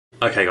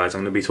Okay guys,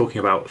 I'm going to be talking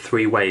about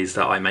 3 ways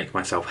that I make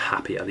myself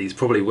happier. These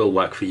probably will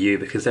work for you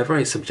because they're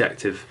very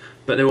subjective,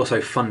 but they're also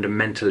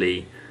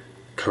fundamentally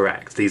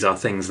correct. These are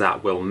things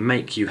that will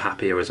make you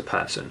happier as a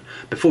person.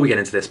 Before we get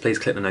into this, please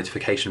click the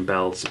notification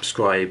bell,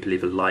 subscribe,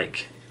 leave a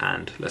like,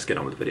 and let's get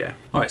on with the video.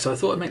 Alright, so I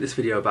thought I'd make this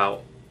video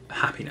about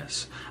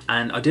happiness,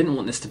 and I didn't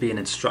want this to be an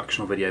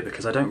instructional video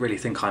because I don't really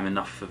think I'm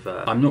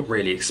I'm not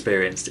really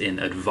experienced in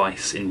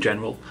advice in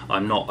general.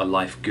 I'm not a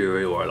life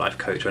guru or a life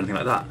coach or anything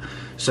like that.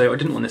 So I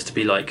didn't want this to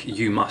be like,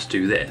 you must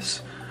do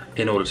this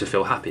in order to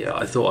feel happier.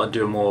 I thought I'd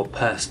do a more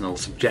personal,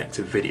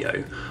 subjective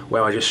video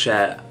where I just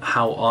share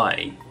how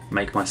I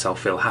make myself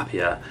feel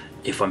happier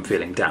if I'm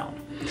feeling down.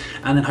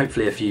 And then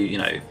hopefully if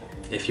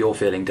if you're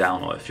feeling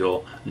down or if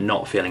you're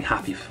not feeling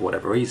happy for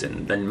whatever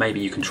reason, then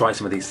maybe you can try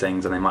some of these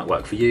things and they might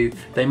work for you,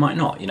 they might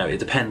not. It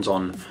depends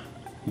on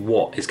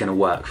what is going to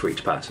work for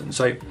each person.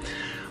 So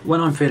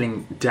when I'm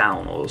feeling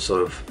down or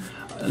sort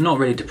of not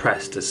really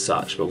depressed as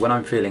such, but when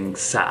I'm feeling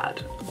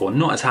sad or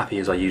not as happy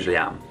as I usually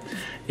am,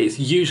 it's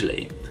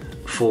usually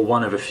for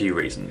one of a few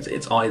reasons.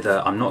 It's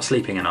either I'm not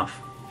sleeping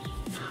enough,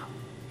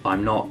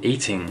 I'm not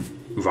eating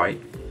right,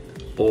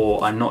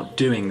 or I'm not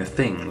doing the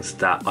things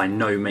that I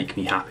know make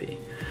me happy.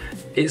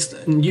 It's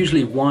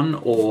usually one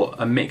or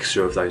a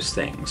mixture of those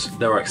things.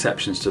 There are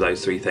exceptions to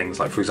those 3 things,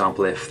 like for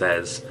example if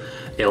there's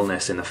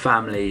illness in the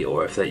family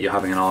or if you're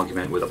having an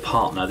argument with a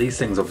partner. These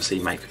things obviously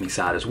make me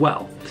sad as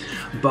well.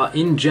 But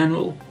in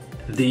general,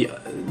 the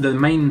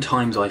main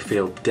times I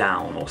feel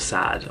down or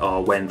sad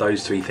are when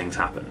those 3 things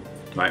happen,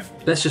 right?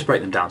 Let's just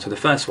break them down. So the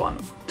first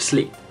one,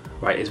 sleep,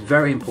 right? It's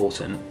very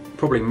important,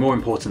 probably more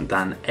important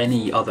than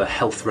any other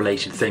health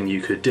related thing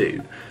you could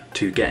do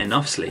to get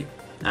enough sleep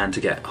and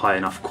to get high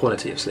enough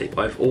quality of sleep.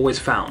 I've always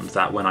found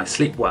that when I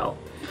sleep well,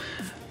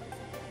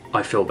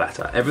 I feel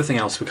better. Everything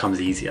else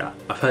becomes easier.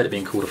 I've heard it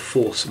being called a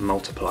force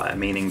multiplier,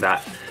 meaning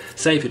that,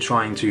 say if you're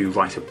trying to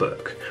write a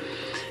book,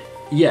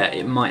 yeah,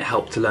 it might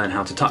help to learn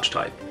how to touch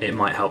type, it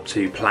might help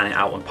to plan it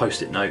out on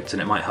post-it notes,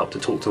 and it might help to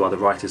talk to other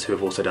writers who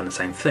have also done the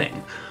same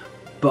thing.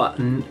 But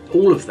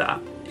all of that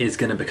is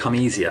going to become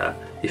easier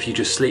if you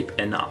just sleep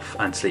enough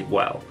and sleep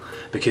well,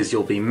 because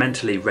you'll be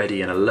mentally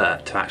ready and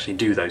alert to actually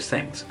do those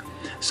things.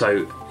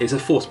 So it's a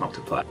force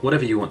multiplier.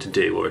 Whatever you want to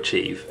do or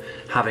achieve,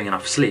 having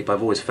enough sleep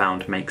I've always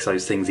found makes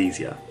those things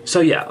easier.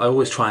 So yeah, I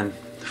always try and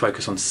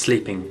focus on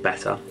sleeping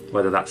better,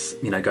 whether that's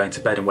going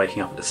to bed and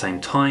waking up at the same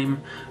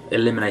time,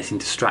 eliminating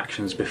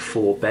distractions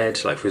before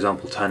bed, like for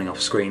example turning off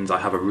screens. I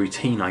have a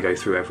routine I go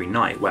through every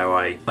night where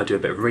I do a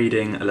bit of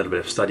reading, a little bit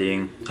of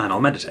studying, and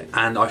I'll meditate.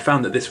 And I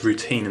found that this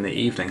routine in the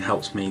evening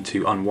helps me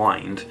to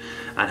unwind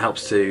and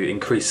helps to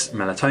increase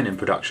melatonin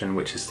production,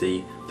 which is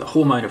the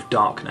hormone of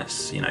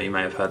darkness. You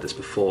may have heard this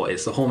before.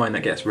 It's the hormone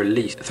that gets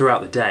released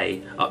throughout the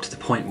day up to the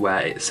point where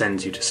it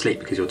sends you to sleep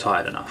because you're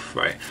tired enough,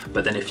 right?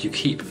 But then if you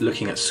keep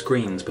looking at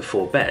screens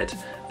before bed,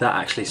 that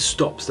actually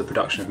stops the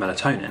production of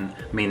melatonin,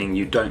 meaning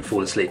you don't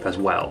fall asleep as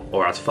well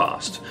or as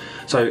fast.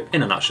 So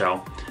in a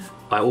nutshell,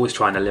 I always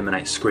try and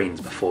eliminate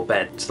screens before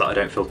bed so that I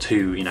don't feel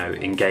too,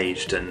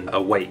 engaged and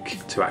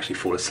awake to actually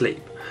fall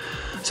asleep.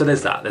 So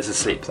there's that, there's a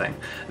sleep thing.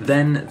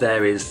 Then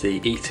there is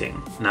the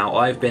eating. Now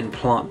I've been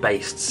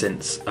plant-based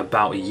since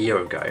about a year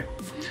ago,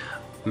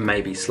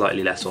 maybe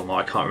slightly less or more,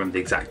 I can't remember the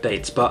exact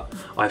dates, but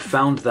I've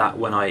found that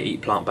when I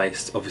eat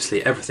plant-based,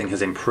 obviously everything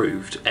has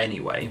improved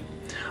anyway,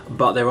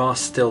 but there are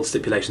still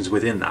stipulations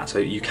within that. So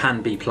you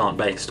can be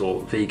plant-based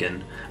or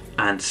vegan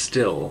and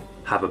still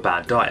have a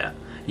bad diet.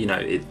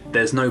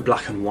 There's no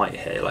black and white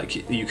here.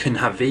 Like, you can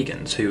have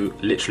vegans who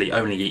literally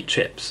only eat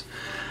chips,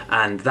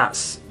 and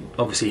that's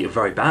obviously a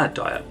very bad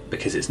diet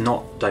because it's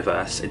not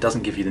diverse, it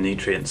doesn't give you the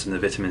nutrients and the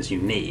vitamins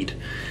you need,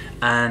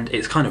 and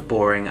it's kind of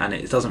boring, and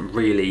it doesn't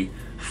really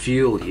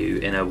fuel you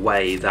in a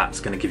way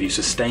that's going to give you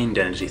sustained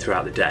energy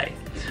throughout the day.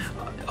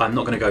 I'm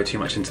not going to go too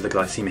much into the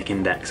glycemic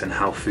index and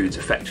how foods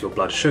affect your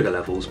blood sugar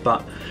levels,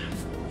 but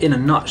in a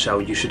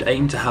nutshell, you should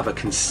aim to have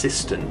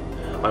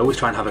I always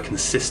try and have a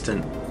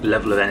consistent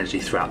level of energy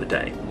throughout the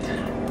day,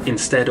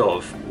 instead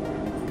of,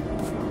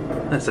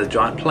 there's a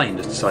giant plane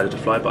just decided to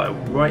fly by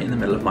right in the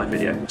middle of my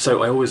video.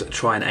 So I always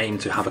try and aim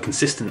to have a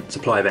consistent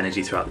supply of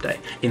energy throughout the day,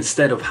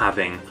 instead of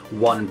having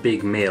one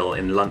big meal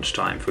in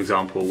lunchtime, for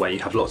example, where you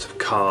have lots of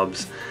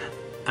carbs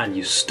and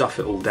you stuff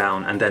it all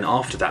down, and then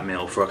after that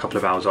meal, for a couple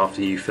of hours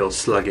after, you feel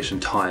sluggish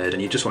and tired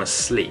and you just want to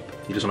sleep.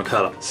 You just want to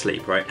curl up and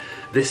sleep, right?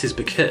 This is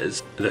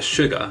because the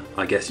sugar,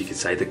 I guess you could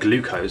say, the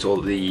glucose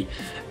or the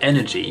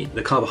energy,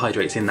 the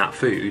carbohydrates in that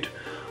food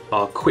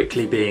are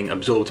quickly being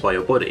absorbed by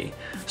your body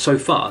so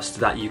fast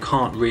that you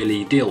can't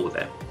really deal with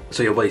it.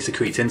 So your body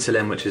secretes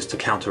insulin, which is to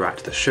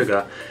counteract the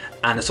sugar,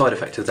 and a side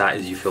effect of that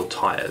is you feel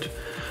tired.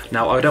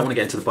 Now, I don't want to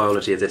get into the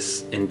biology of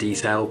this in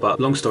detail,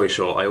 but long story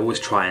short, I always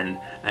try and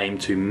aim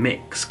to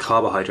mix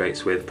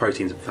carbohydrates with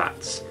proteins and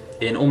fats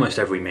in almost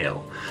every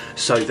meal,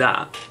 so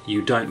that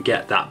you don't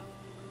get that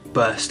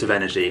burst of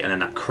energy and then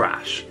that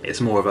crash. It's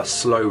more of a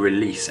slow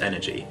release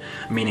energy,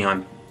 meaning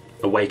I'm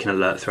awake and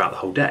alert throughout the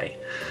whole day.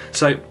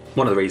 So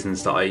one of the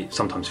reasons that I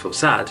sometimes feel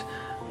sad,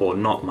 or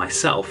not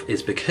myself,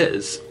 is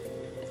because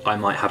I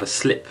might have a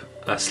slip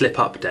a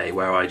slip-up day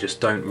where I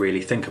just don't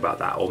really think about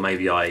that, or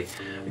maybe I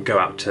go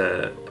out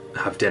to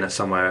have dinner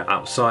somewhere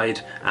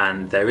outside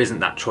and there isn't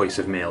that choice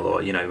of meal,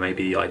 or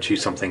maybe I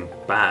choose something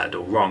bad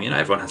or wrong.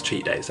 Everyone has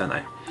cheat days, don't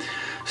they?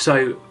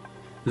 So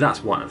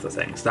that's one of the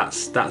things.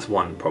 That's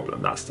one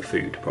problem. That's the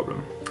food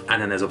problem.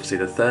 And then there's obviously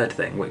the third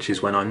thing, which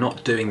is when I'm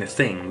not doing the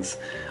things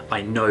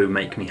I know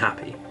make me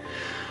happy.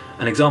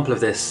 An example of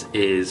this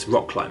is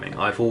rock climbing.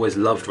 I've always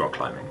loved rock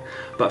climbing,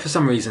 but for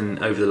some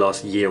reason over the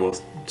last year or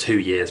 2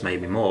 years,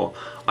 maybe more,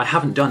 I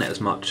haven't done it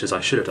as much as I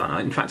should have done.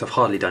 In fact, I've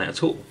hardly done it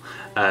at all.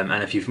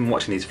 And if you've been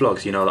watching these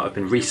vlogs, you know that I've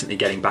been recently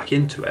getting back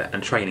into it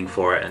and training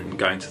for it and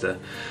going to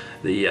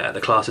the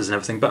classes and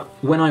everything. But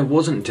when I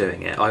wasn't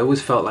doing it, I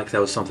always felt like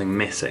there was something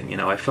missing.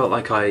 I felt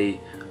like I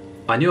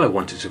knew I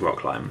wanted to rock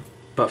climb,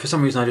 but for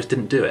some reason I just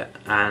didn't do it.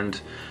 And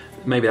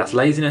maybe that's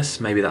laziness,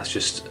 maybe that's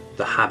just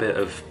the habit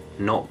of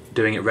not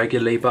doing it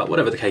regularly, but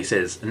whatever the case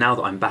is, now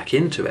that I'm back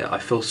into it, I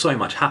feel so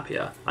much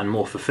happier and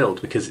more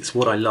fulfilled because it's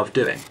what I love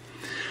doing.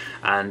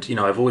 And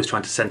I've always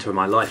tried to centre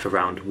my life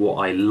around what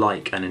I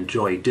like and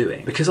enjoy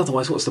doing, because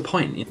otherwise what's the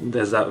point?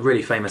 There's that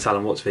really famous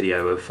Alan Watts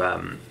video of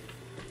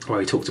where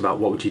he talks about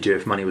what would you do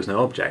if money was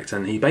no object,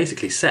 and he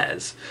basically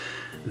says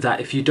that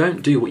if you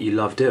don't do what you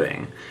love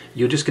doing,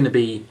 you're just going to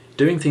be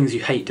doing things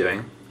you hate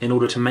doing in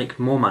order to make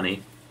more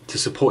money, to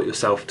support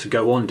yourself, to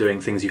go on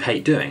doing things you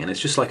hate doing. And it's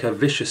just like a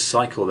vicious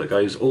cycle that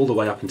goes all the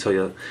way up until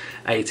you're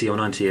 80 or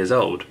 90 years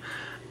old.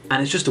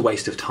 And it's just a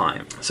waste of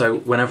time. So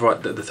whenever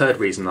the third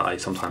reason that I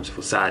sometimes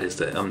feel sad is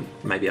that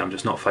maybe I'm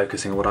just not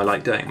focusing on what I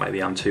like doing.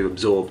 Maybe I'm too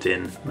absorbed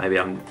in, maybe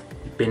I'm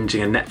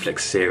binging a Netflix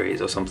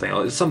series or something.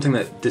 Or it's something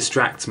that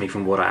distracts me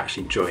from what I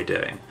actually enjoy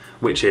doing,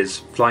 which is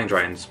flying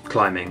drones,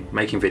 climbing,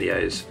 making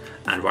videos,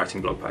 and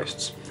writing blog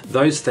posts.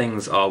 Those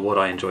things are what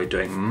I enjoy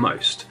doing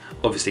most.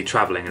 Obviously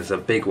traveling is a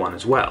big one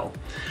as well.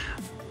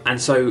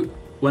 And so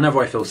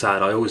whenever I feel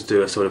sad, I always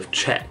do a sort of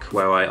check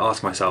where I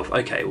ask myself,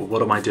 okay, well,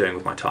 what am I doing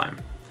with my time?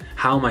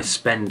 How am I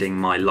spending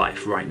my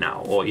life right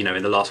now? Or,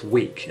 in the last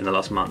week, in the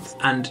last month?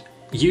 And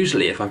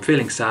usually if I'm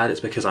feeling sad, it's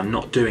because I'm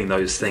not doing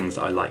those things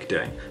that I like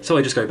doing. So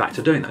I just go back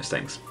to doing those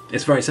things.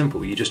 It's very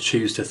simple. You just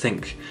choose to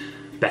think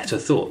better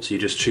thoughts. You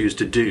just choose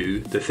to do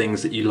the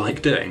things that you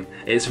like doing.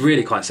 It's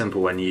really quite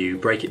simple when you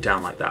break it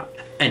down like that.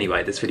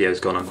 Anyway, this video's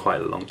gone on quite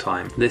a long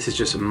time. This is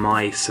just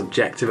my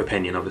subjective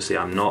opinion. Obviously,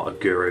 I'm not a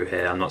guru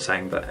here. I'm not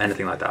saying that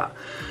anything like that.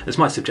 It's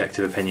my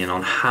subjective opinion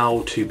on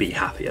how to be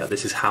happier.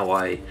 This is how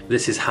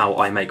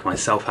I make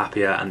myself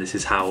happier, and this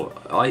is how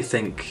I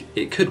think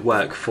it could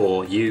work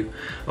for you.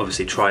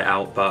 Obviously, try it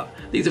out, but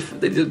these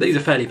are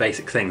fairly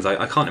basic things.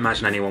 I can't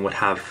imagine anyone would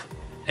have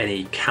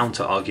any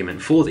counter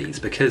argument for these,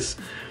 because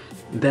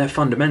they're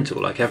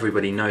fundamental. Like,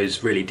 everybody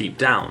knows really deep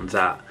down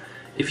that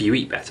if you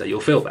eat better,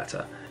 you'll feel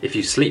better. If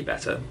you sleep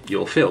better,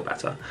 you'll feel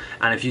better.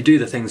 And if you do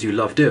the things you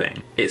love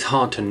doing, it's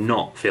hard to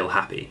not feel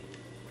happy,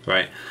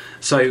 right?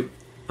 So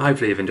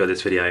hopefully you've enjoyed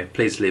this video.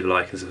 Please leave a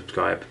like and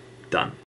subscribe. Done.